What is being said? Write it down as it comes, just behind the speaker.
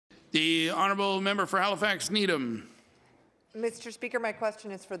The honourable member for Halifax Needham. Mr. Speaker, my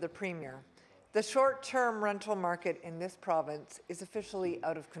question is for the Premier. The short-term rental market in this province is officially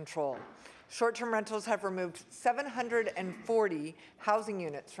out of control. Short-term rentals have removed 740 housing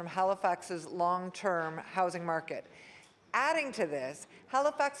units from Halifax's long-term housing market. Adding to this,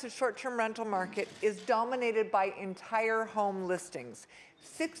 Halifax's short-term rental market is dominated by entire home listings,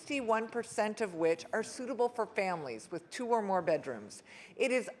 61% of which are suitable for families with 2 or more bedrooms.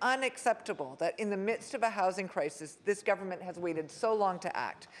 It is unacceptable that in the midst of a housing crisis, this government has waited so long to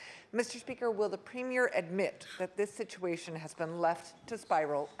act. Mr. Speaker, will the Premier admit that this situation has been left to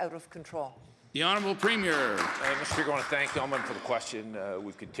spiral out of control? The Honourable Premier. Mr. Speaker, I want to thank the gentleman for the question.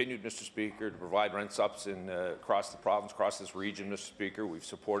 We've continued, Mr. Speaker, to provide rent subs across the province, across this region, Mr. Speaker. We've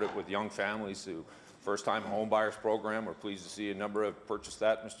supported with young families who first-time home buyers program. We're pleased to see a number have purchased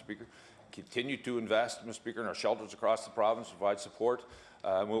that, Mr. Speaker. Continue to invest, Mr. Speaker, in our shelters across the province, provide support.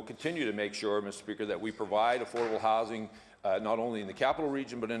 We'll continue to make sure, Mr. Speaker, that we provide affordable housing not only in the capital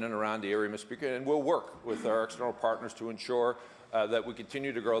region but in and around the area, Mr. Speaker, and we'll work with our external partners to ensure that we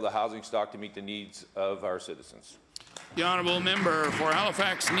continue to grow the housing stock to meet the needs of our citizens. The honourable member for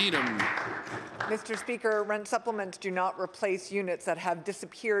Halifax Needham. Mr. Speaker, rent supplements do not replace units that have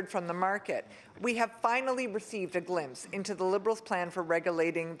disappeared from the market. We have finally received a glimpse into the Liberals' plan for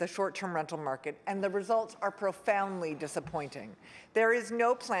regulating the short-term rental market, and the results are profoundly disappointing. There is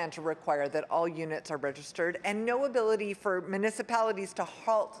no plan to require that all units are registered and no ability for municipalities to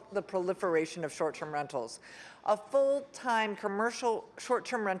halt the proliferation of short-term rentals. A full-time commercial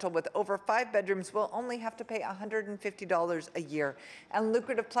short-term rental with over 5 bedrooms will only have to pay $150 a year, and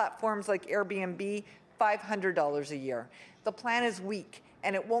lucrative platforms like Airbnb, $500 a year. The plan is weak,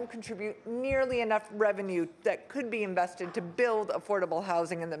 and it won't contribute nearly enough revenue that could be invested to build affordable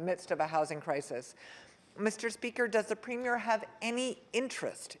housing in the midst of a housing crisis. Mr. Speaker, does the Premier have any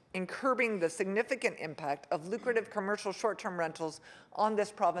interest in curbing the significant impact of lucrative commercial short-term rentals on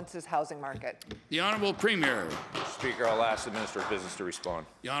this province's housing market? The Honourable Premier. Mr. Speaker, I'll ask the Minister of Business to respond.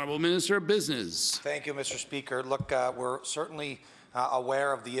 The Honourable Minister of Business. Thank you, Mr. Speaker. Look, we're certainly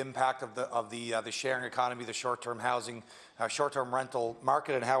aware of the impact of the sharing economy, the short-term housing, short-term rental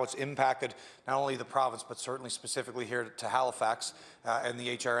market, and how it's impacted not only the province but certainly specifically here to Halifax and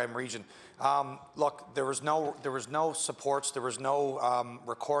the HRM region. Look, there was no supports, there was no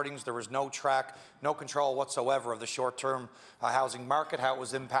recordings, there was no track, no control whatsoever of the short-term housing market, how it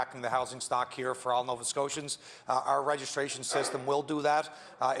was impacting the housing stock here for all Nova Scotians. Our registration system will do that.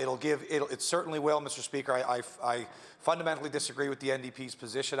 It certainly will, Mr. Speaker. I fundamentally disagree with the NDP's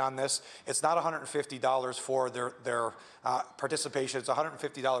position on this. It's not $150 for their participation. It's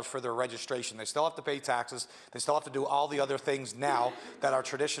 $150 for their registration. They still have to pay taxes. They still have to do all the other things now that our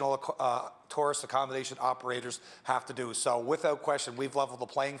traditional tourist accommodation operators have to do. So without question, we've leveled the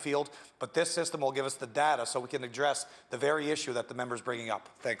playing field, but this system will give us the data so we can address the very issue that the member is bringing up.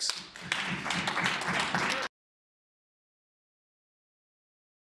 Thanks.